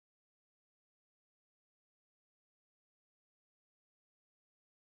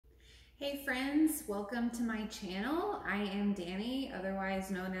Hey friends, welcome to my channel. I am Danny, otherwise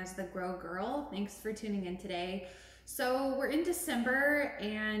known as the Grow Girl. Thanks for tuning in today. So we're in December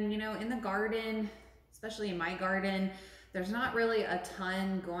and in the garden, especially in my garden, there's not really a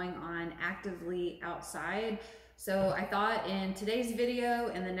ton going on actively outside. So I thought in today's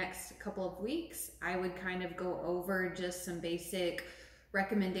video and the next couple of weeks, I would kind of go over just some basic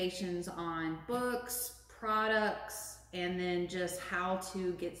recommendations on books, products, and then just how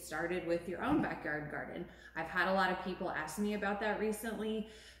to get started with your own backyard garden. I've had a lot of people ask me about that recently,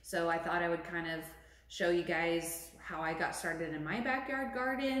 so I thought I would kind of show you guys how I got started in my backyard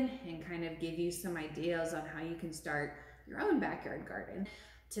garden and kind of give you some ideas on how you can start your own backyard garden.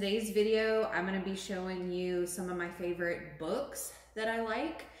 Today's video, I'm gonna be showing you some of my favorite books that I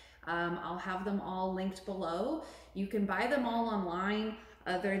like. I'll have them all linked below. You can buy them all online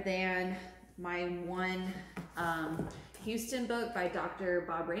other than my one Houston book by Dr.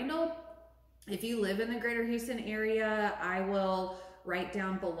 Bob Randall. If you live in the greater Houston area, I will write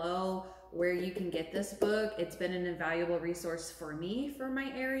down below where you can get this book. It's been an invaluable resource for me for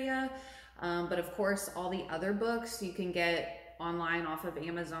my area. But of course, all the other books you can get online off of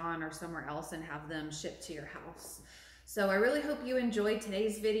Amazon or somewhere else and have them shipped to your house. So I really hope you enjoyed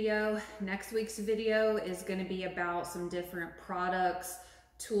today's video. Next week's video is going to be about some different products,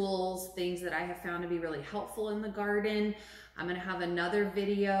 tools, things that I have found to be really helpful in the garden. I'm gonna have another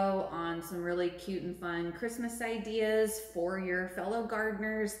video on some really cute and fun Christmas ideas for your fellow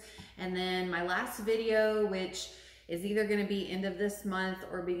gardeners. And then my last video, which is either gonna be end of this month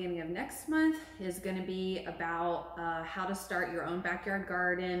or beginning of next month, is gonna be about how to start your own backyard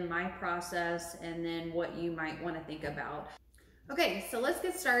garden, my process, and then what you might wanna think about. Okay, so let's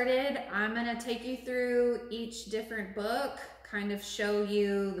get started. I'm gonna take you through each different book, kind of show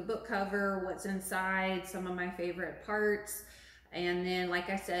you the book cover, what's inside, some of my favorite parts. And then, like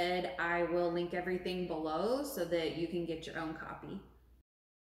I said, I will link everything below so that you can get your own copy.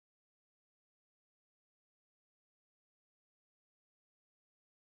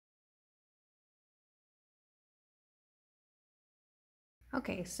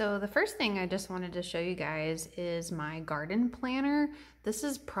 Okay, so the first thing I just wanted to show you guys is my garden planner. This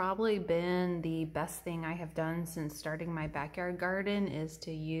has probably been the best thing I have done since starting my backyard garden, is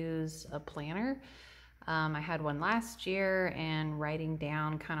to use a planner. I had one last year, and writing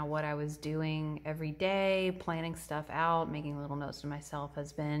down kind of what I was doing every day, planning stuff out, making little notes to myself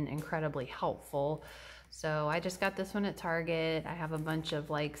has been incredibly helpful. So I just got this one at Target. I have a bunch of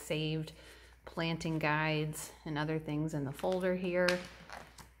like saved planting guides and other things in the folder here.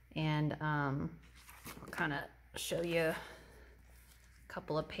 And I'll kind of show you a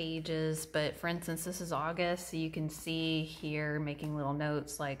couple of pages, but for instance, this is August, so you can see here making little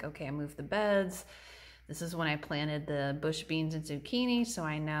notes like, okay, I moved the beds. This is when I planted the bush beans and zucchini, so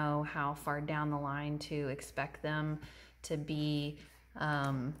I know how far down the line to expect them to be,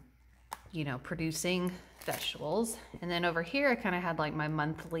 producing vegetables. And then over here, I kind of had like my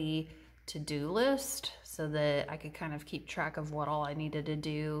monthly to-do list so that I could kind of keep track of what all I needed to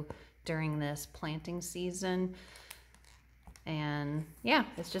do during this planting season. And yeah,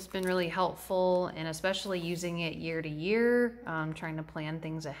 it's just been really helpful, and especially using it year to year, trying to plan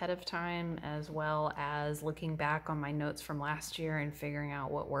things ahead of time, as well as looking back on my notes from last year and figuring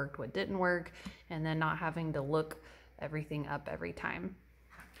out what worked, what didn't work, and then not having to look everything up every time.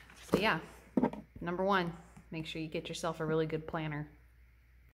 So yeah, number one, make sure you get yourself a really good planner.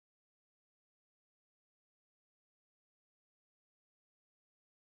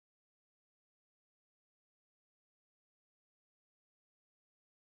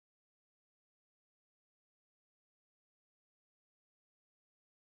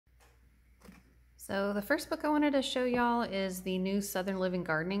 So the first book I wanted to show y'all is the new Southern Living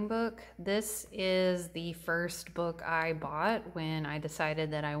Gardening book. This is the first book I bought when I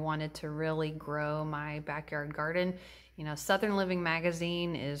decided that I wanted to really grow my backyard garden. Southern Living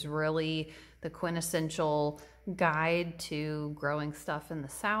magazine is really the quintessential guide to growing stuff in the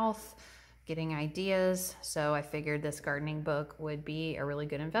South, getting ideas. So I figured this gardening book would be a really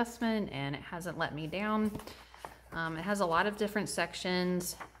good investment, and it hasn't let me down. It has a lot of different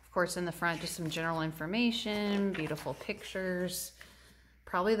sections. Of course, in the front, just some general information, beautiful pictures.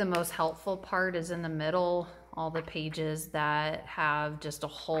 Probably the most helpful part is in the middle, all the pages that have just a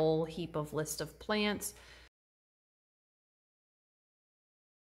whole heap of list of plants.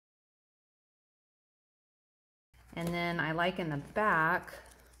 And then I like in the back,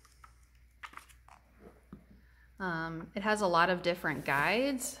 it has a lot of different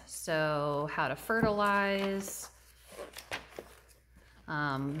guides. So how to fertilize,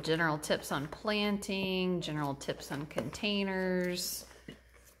 general tips on planting, general tips on containers.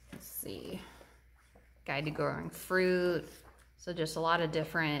 Let's see, guide to growing fruit. So just a lot of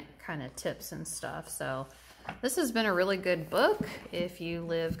different kind of tips and stuff. So this has been a really good book if you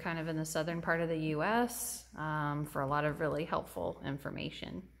live kind of in the southern part of the US, for a lot of really helpful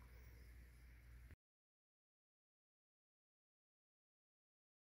information.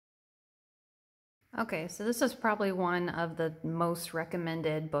 Okay, so this is probably one of the most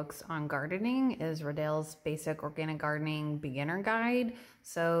recommended books on gardening, is Randall's Basic Organic Gardening Beginner Guide.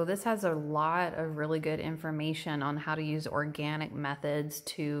 So this has a lot of really good information on how to use organic methods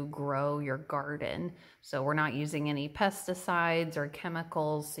to grow your garden. So we're not using any pesticides or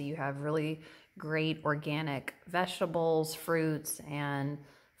chemicals, so you have really great organic vegetables, fruits, and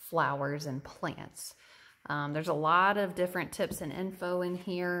flowers and plants. There's a lot of different tips and info in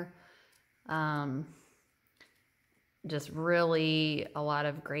here. Just really a lot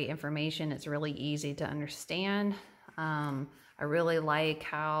of great information. It's really easy to understand. I really like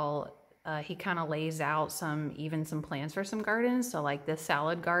how he kind of lays out some plans for some gardens. So like this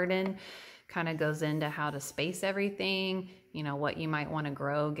salad garden kind of goes into how to space everything, you know, what you might want to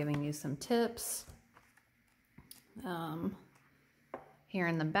grow, giving you some tips. Here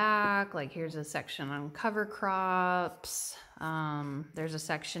in the back, like here's a section on cover crops. There's a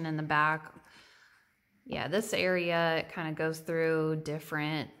section in the back. Yeah, this area, it kind of goes through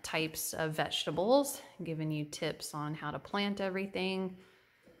different types of vegetables, giving you tips on how to plant everything.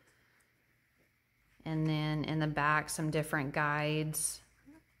 And then in the back, some different guides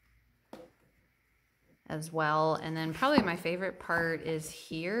as well. And then probably my favorite part is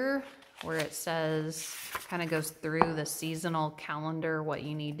here, where it says, kind of goes through the seasonal calendar, what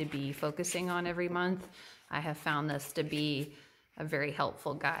you need to be focusing on every month. I have found this to be a very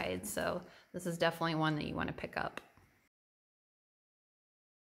helpful guide. So this is definitely one that you want to pick up.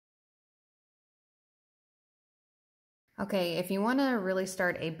 Okay, if you want to really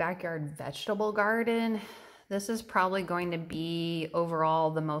start a backyard vegetable garden, this is probably going to be overall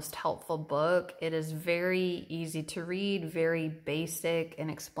the most helpful book. It is very easy to read, very basic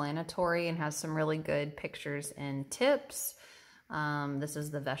and explanatory, and has some really good pictures and tips. This is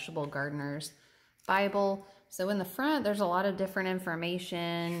the Vegetable Gardener's Bible. So in the front, there's a lot of different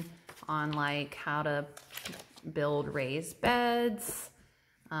information on like how to build raised beds,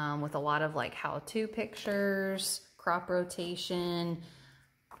 with a lot of like how-to pictures, crop rotation,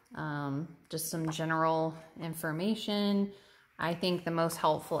 just some general information. I think the most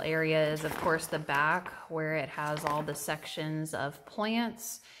helpful area is of course the back, where it has all the sections of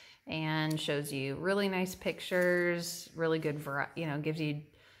plants and shows you really nice pictures, really good gives you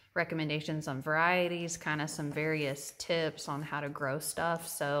recommendations on varieties, kind of some various tips on how to grow stuff.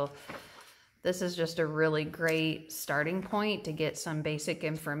 So this is just a really great starting point to get some basic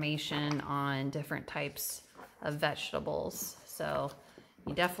information on different types of vegetables. So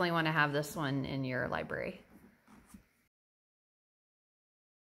you definitely want to have this one in your library.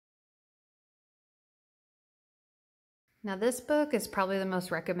 Now this book is probably the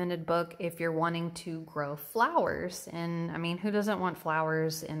most recommended book if you're wanting to grow flowers. And I mean, who doesn't want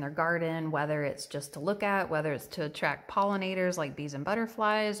flowers in their garden, whether it's just to look at, whether it's to attract pollinators like bees and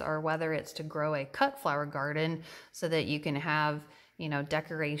butterflies, or whether it's to grow a cut flower garden so that you can have, you know,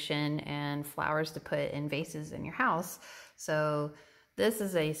 decoration and flowers to put in vases in your house. So this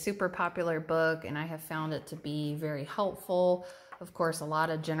is a super popular book, and I have found it to be very helpful. Of course, a lot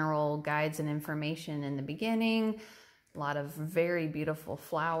of general guides and information in the beginning. A lot of very beautiful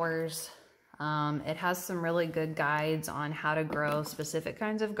flowers. It has some really good guides on how to grow specific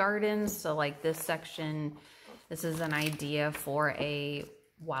kinds of gardens. So like this section, this is an idea for a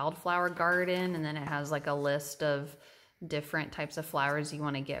wildflower garden. And then it has like a list of different types of flowers you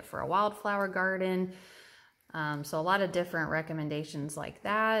want to get for a wildflower garden. So a lot of different recommendations like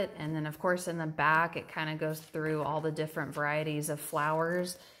that. And then of course in the back, it kind of goes through all the different varieties of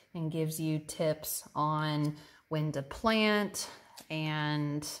flowers and gives you tips on when to plant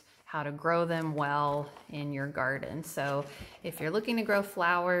and how to grow them well in your garden. So if you're looking to grow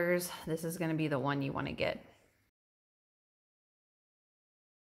flowers, this is going to be the one you want to get.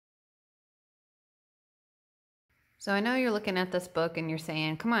 So I know you're looking at this book and you're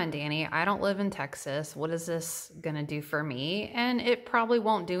saying, come on, Danny, I don't live in Texas. What is this going to do for me? And it probably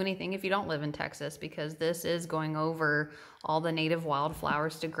won't do anything if you don't live in Texas, because this is going over all the native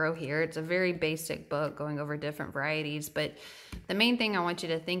wildflowers to grow here. It's a very basic book going over different varieties. But the main thing I want you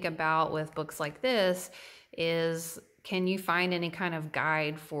to think about with books like this is, can you find any kind of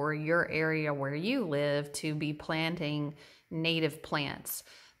guide for your area where you live to be planting native plants?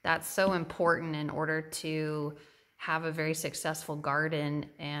 That's so important in order to have a very successful garden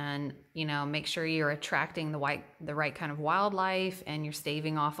and, you know, make sure you're attracting the right kind of wildlife and you're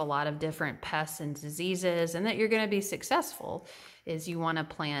staving off a lot of different pests and diseases, and that you're going to be successful, is you want to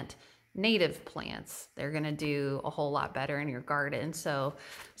plant native plants. They're going to do a whole lot better in your garden. So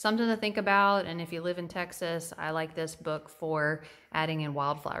something to think about. And if you live in Texas, I like this book for adding in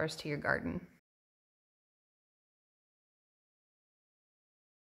wildflowers to your garden.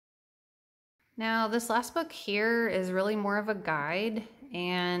 Now, this last book here is really more of a guide,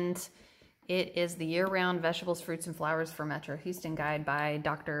 and it is the Year-Round Vegetables, Fruits, and Flowers for Metro Houston Guide by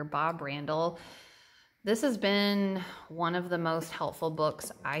Dr. Bob Randall. This has been one of the most helpful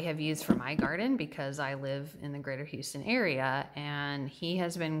books I have used for my garden because I live in the greater Houston area, and he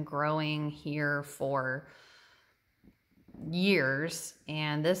has been growing here for years,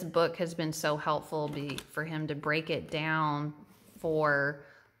 and this book has been so helpful for him to break it down for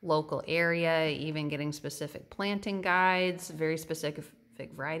local area, even getting specific planting guides, very specific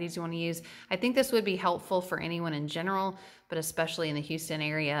varieties you want to use. I think this would be helpful for anyone in general, but especially in the Houston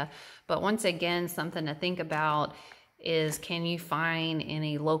area. But once again, something to think about is, can you find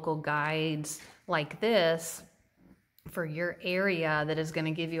any local guides like this for your area that is going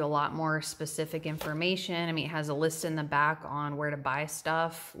to give you a lot more specific information? I mean, it has a list in the back on where to buy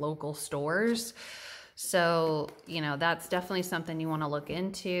stuff, local stores. So, you know, that's definitely something you want to look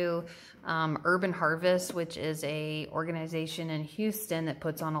into. Urban Harvest, which is a organization in Houston that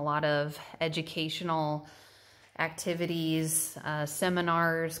puts on a lot of educational activities,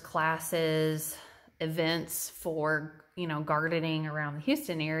 seminars, classes, events for, you know, gardening around the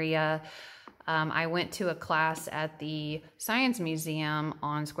Houston area. I went to a class at the Science Museum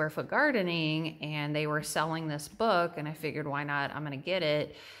on square foot gardening, and they were selling this book, and I figured, why not? I'm going to get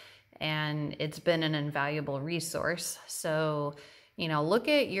it. And it's been an invaluable resource. So, you know, look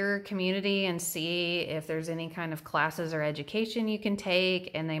at your community and see if there's any kind of classes or education you can take,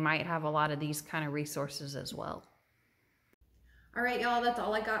 and they might have a lot of these kind of resources as well. All right, y'all, that's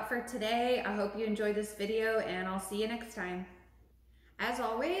all I got for today. I hope you enjoyed this video, and I'll see you next time. As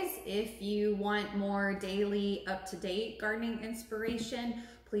always, if you want more daily up-to-date gardening inspiration,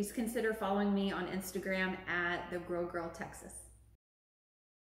 please consider following me on Instagram at the GURL Texas.